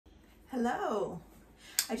Hello.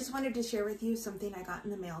 I just wanted to share with you something I got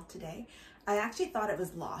in the mail today. I actually thought it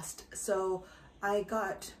was lost, so I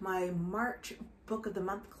got my March Book of the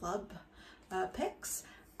Month Club picks.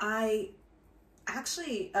 I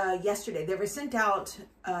actually, yesterday, they were sent out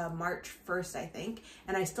March 1st, I think,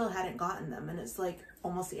 and I still hadn't gotten them, and it's like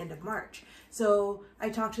almost the end of March. So I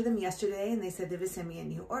talked to them yesterday, and they said they would send me a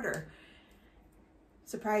new order.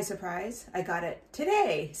 Surprise, surprise, I got it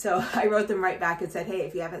today. So I wrote them right back and said, hey,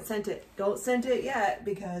 if you haven't sent it, don't send it yet,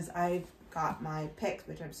 because I got my picks,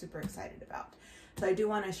 which I'm super excited about. So I do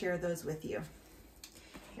want to share those with you.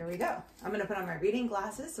 Here we go. I'm going to put on my reading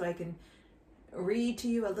glasses so I can read to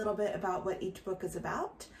you a little bit about what each book is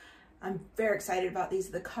about. I'm very excited about these.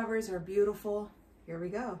 The covers are beautiful. Here we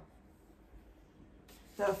go.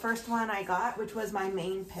 The first one I got, which was my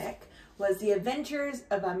main pick, was The Adventures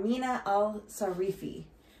of Amina Al-Sarifi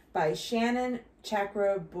by Shannon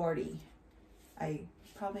Chakraborty. I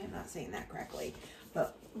probably am not saying that correctly,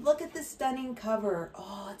 but look at this stunning cover.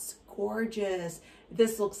 Oh, it's gorgeous.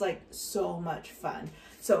 This looks like so much fun.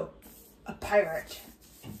 So, a pirate.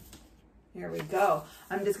 Here we go.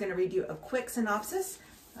 I'm just going to read you a quick synopsis.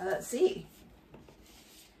 Let's see.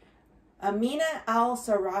 Amina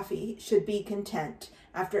Al-Sarifi should be content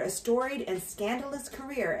after a storied and scandalous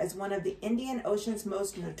career as one of the Indian Ocean's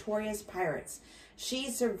most notorious pirates.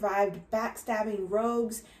 She survived backstabbing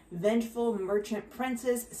rogues, vengeful merchant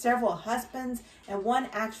princes, several husbands, and one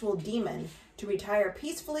actual demon to retire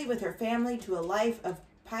peacefully with her family to a life of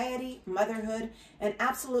piety, motherhood, and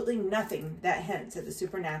absolutely nothing that hints at the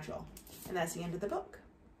supernatural. And that's the end of the book.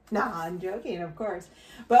 Nah, I'm joking, of course.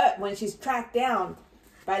 But when she's tracked down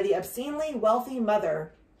by the obscenely wealthy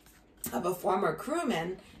mother of a former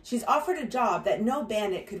crewman, she's offered a job that no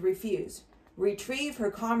bandit could refuse: retrieve her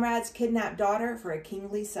comrade's kidnapped daughter for a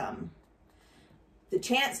kingly sum. The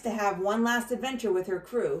chance to have one last adventure with her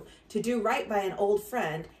crew, to do right by an old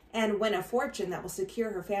friend, and win a fortune that will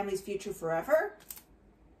secure her family's future forever?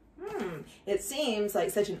 It seems like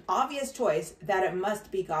such an obvious choice that it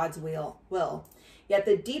must be God's will. Yet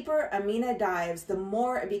the deeper Amina dives, the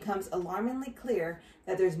more it becomes alarmingly clear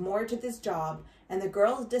that there's more to this job and the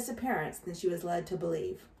girl's disappearance than she was led to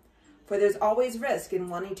believe. For there's always risk in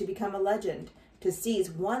wanting to become a legend, to seize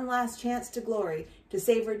one last chance to glory, to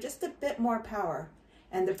savor just a bit more power,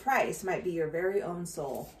 and the price might be your very own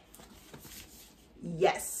soul.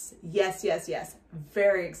 Yes, yes, yes, yes.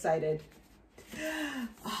 Very excited.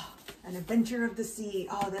 Oh, An Adventure of the Sea.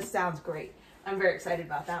 Oh, this sounds great. I'm very excited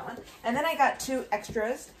about that one. And then I got two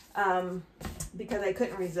extras because I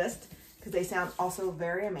couldn't resist, because they sound also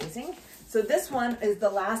very amazing. So this one is The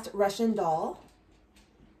Last Russian Doll.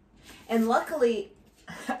 And luckily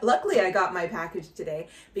I got my package today,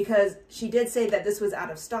 because she did say that this was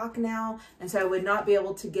out of stock now, and so I would not be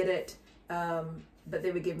able to get it, but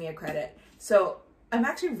they would give me a credit. So I'm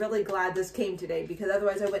actually really glad this came today, because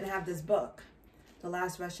otherwise I wouldn't have this book, The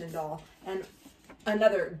Last Russian Doll. And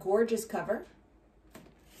another gorgeous cover.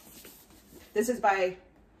 This is by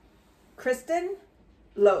Kristen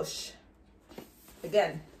Loesch.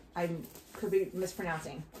 Again, I could be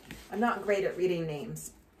mispronouncing. I'm not great at reading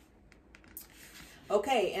names.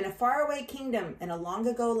 Okay, in a faraway kingdom in a long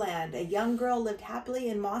ago land, a young girl lived happily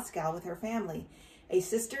in Moscow with her family. A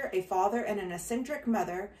sister, a father, and an eccentric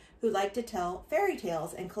mother who liked to tell fairy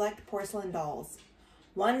tales and collect porcelain dolls.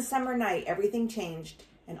 One summer night, everything changed,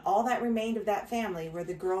 and all that remained of that family were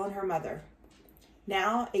the girl and her mother.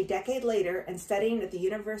 Now, a decade later, and studying at the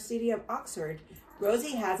University of Oxford,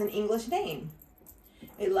 Rosie has an English name,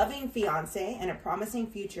 a loving fiancé, and a promising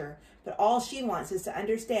future, but all she wants is to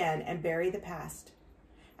understand and bury the past.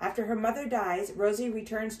 After her mother dies, Rosie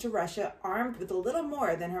returns to Russia armed with a little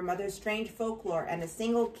more than her mother's strange folklore and a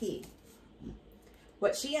single key.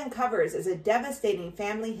 What she uncovers is a devastating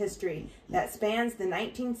family history that spans the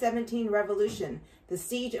 1917 revolution, the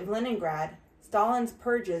siege of Leningrad, Stalin's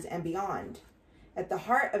purges, and beyond. At the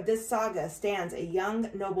heart of this saga stands a young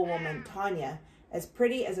noblewoman, Tanya, as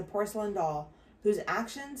pretty as a porcelain doll, whose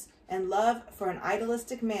actions and love for an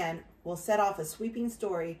idealistic man will set off a sweeping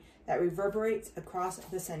story that reverberates across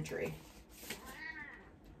the century.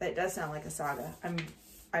 That does sound like a saga.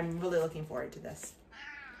 I'm really looking forward to this.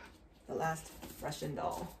 The Last Russian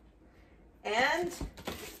Doll. And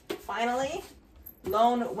finally,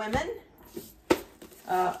 Lone Women,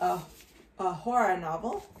 a horror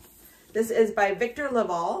novel. This is by Victor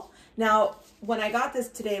LaValle. Now, when I got this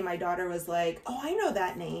today, my daughter was like, oh, I know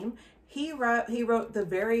that name. He wrote the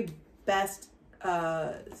very best,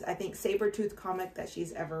 I think, Sabretooth comic that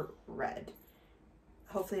she's ever read.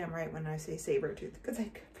 Hopefully I'm right when I say Sabretooth, because I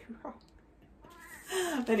could be wrong.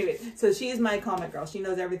 Anyway, so she's my comic girl. She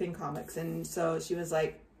knows everything comics. And so she was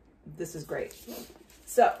like, this is great.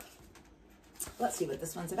 So let's see what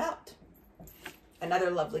this one's about.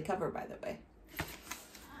 Another lovely cover, by the way.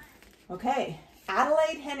 Okay,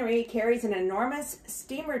 Adelaide Henry carries an enormous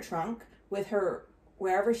steamer trunk with her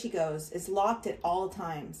wherever she goes. It's locked at all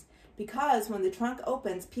times because when the trunk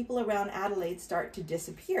opens, people around Adelaide start to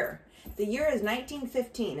disappear. The year is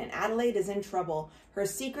 1915 and Adelaide is in trouble. Her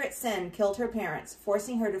secret sin killed her parents,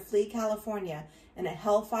 forcing her to flee California in a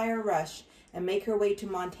hellfire rush and make her way to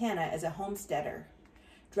Montana as a homesteader.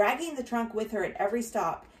 Dragging the trunk with her at every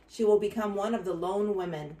stop, she will become one of the lone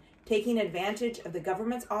women, taking advantage of the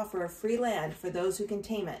government's offer of free land for those who can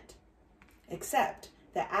tame it. Except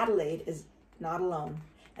that Adelaide is not alone,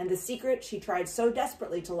 and the secret she tried so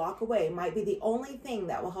desperately to lock away might be the only thing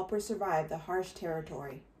that will help her survive the harsh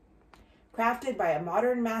territory. Crafted by a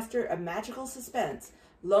modern master of magical suspense,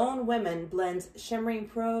 Lone Women blends shimmering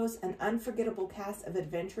prose and unforgettable cast of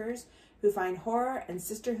adventurers who find horror and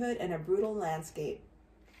sisterhood in a brutal landscape,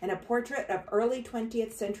 and a portrait of early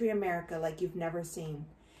 20th century America like you've never seen.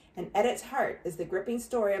 And at its heart is the gripping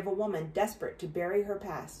story of a woman desperate to bury her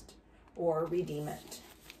past or redeem it.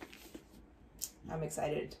 I'm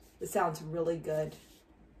excited. This sounds really good.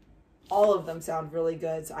 All of them sound really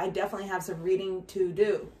good, so I definitely have some reading to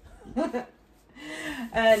do.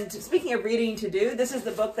 And speaking of reading to do, this is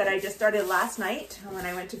the book that I just started last night when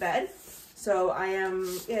I went to bed. So I am,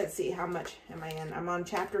 let's see, how much am I in? I'm on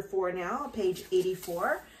chapter 4 now, page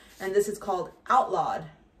 84. And this is called Outlawed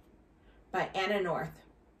by Anna North.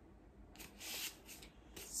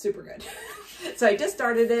 Super good. So I just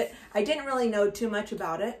started it. I didn't really know too much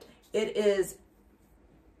about it. It is,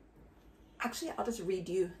 actually, I'll just read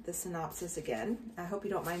you the synopsis again. I hope you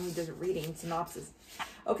don't mind me just reading synopsis.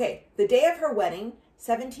 Okay, the day of her wedding,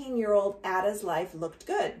 17-year-old Ada's life looked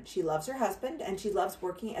good. She loves her husband and she loves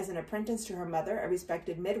working as an apprentice to her mother, a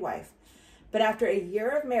respected midwife. But after a year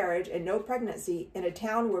of marriage and no pregnancy, in a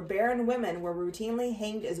town where barren women were routinely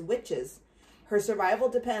hanged as witches, her survival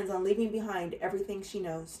depends on leaving behind everything she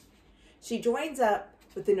knows. She joins up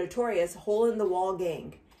with the notorious Hole-in-the-Wall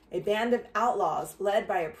Gang, a band of outlaws led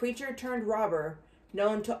by a preacher-turned-robber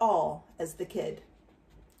known to all as the Kid.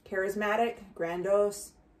 Charismatic,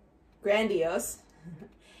 grandiose,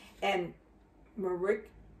 and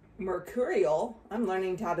mercurial, I'm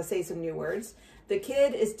learning how to say some new words, the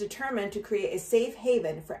Kid is determined to create a safe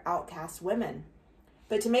haven for outcast women.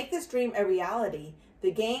 But to make this dream a reality,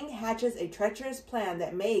 the gang hatches a treacherous plan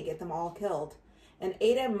that may get them all killed, and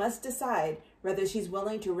Ada must decide whether she's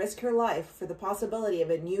willing to risk her life for the possibility of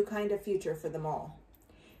a new kind of future for them all.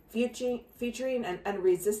 Featuring an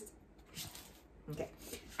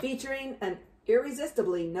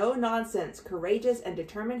irresistibly no-nonsense, courageous, and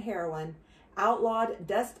determined heroine, Outlawed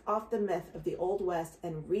dusts off the myth of the Old West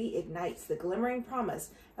and reignites the glimmering promise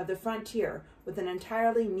of the frontier with an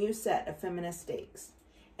entirely new set of feminist stakes.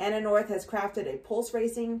 Anna North has crafted a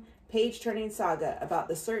pulse-racing, page-turning saga about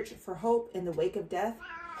the search for hope in the wake of death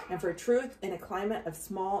and for truth in a climate of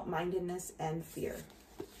small-mindedness and fear.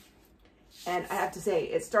 And I have to say,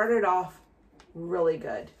 it started off really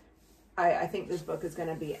good. I think this book is going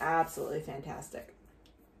to be absolutely fantastic.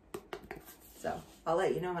 So I'll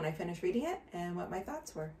let you know when I finish reading it and what my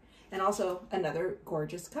thoughts were. And also another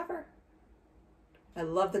gorgeous cover. I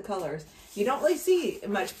love the colors. You don't really see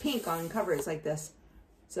much pink on covers like this.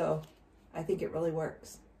 So I think it really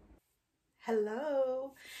works.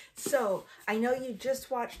 Hello. So I know you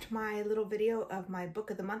just watched my little video of my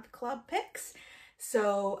Book of the Month Club picks.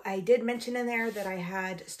 So I did mention in there that I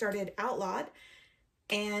had started Outlawed,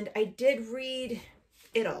 and I did read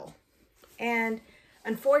it all. And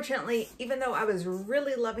unfortunately, even though I was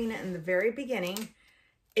really loving it in the very beginning,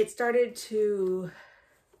 it started to,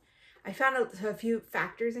 I found a few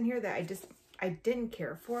factors in here that I didn't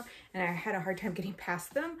care for, and I had a hard time getting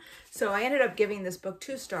past them. So I ended up giving this book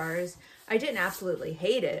 2 stars. I didn't absolutely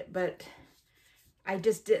hate it, but I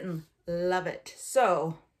just didn't love it.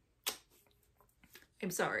 So I'm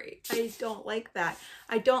sorry. I don't like that.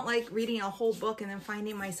 I don't like reading a whole book and then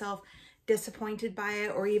finding myself disappointed by it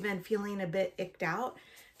or even feeling a bit icked out.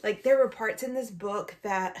 Like, there were parts in this book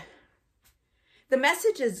that the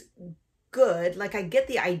message is good. Like, I get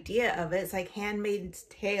the idea of it. It's like Handmaid's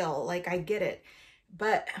Tale. Like, I get it.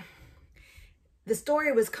 But the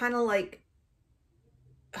story was kind of like,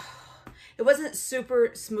 it wasn't super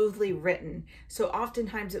smoothly written. So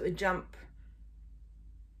oftentimes it would jump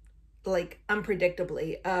like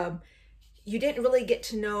unpredictably. You didn't really get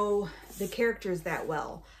to know the characters that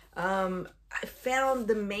well. I found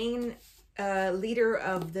the main leader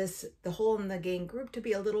of the Hole-in-the-Gang group to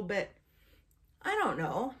be a little bit, I don't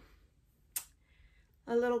know,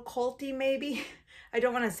 a little culty maybe. I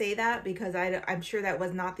don't want to say that because I'm sure that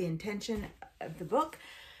was not the intention of the book.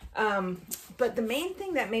 But the main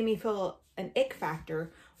thing that made me feel an ick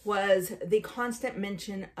factor was the constant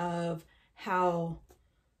mention of how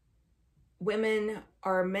women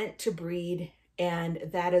are meant to breed and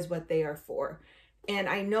that is what they are for. And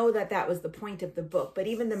I know that that was the point of the book, but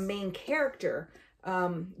even the main character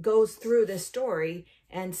goes through this story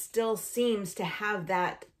and still seems to have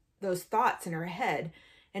those thoughts in her head.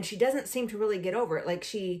 And she doesn't seem to really get over it. Like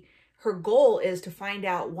her goal is to find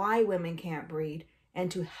out why women can't breed and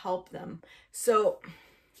to help them. So,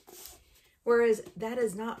 whereas that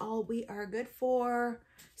is not all we are good for.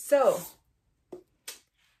 So,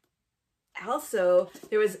 also,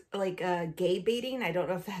 there was like gay baiting. I don't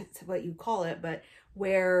know if that's what you call it, but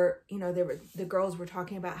where, you know, the girls were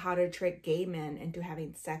talking about how to trick gay men into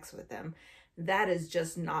having sex with them. That is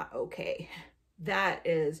just not okay. That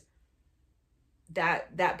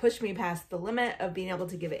pushed me past the limit of being able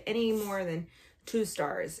to give it any more than 2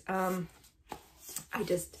 stars. I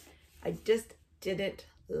just didn't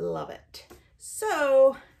love it.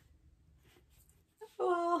 So,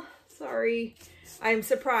 well, sorry. I'm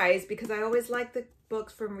surprised because I always like the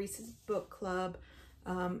books from Reese's Book Club.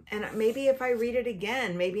 And maybe if I read it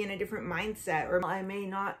again, maybe in a different mindset, or I may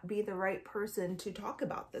not be the right person to talk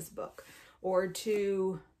about this book or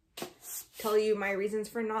to tell you my reasons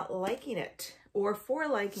for not liking it or for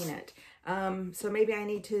liking it. So maybe I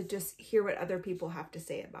need to just hear what other people have to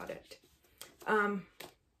say about it.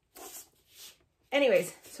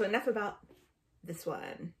 Anyways, so enough about this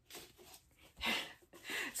one.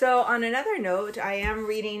 So on another note, I am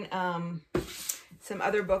reading some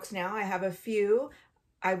other books now. I have a few.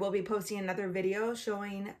 I will be posting another video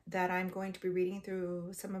showing that I'm going to be reading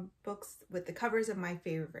through some of books with the covers of my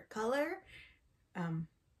favorite color,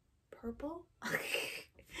 purple.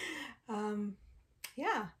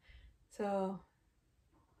 Yeah, so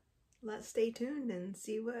let's stay tuned and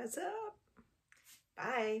see what's up.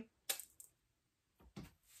 Bye.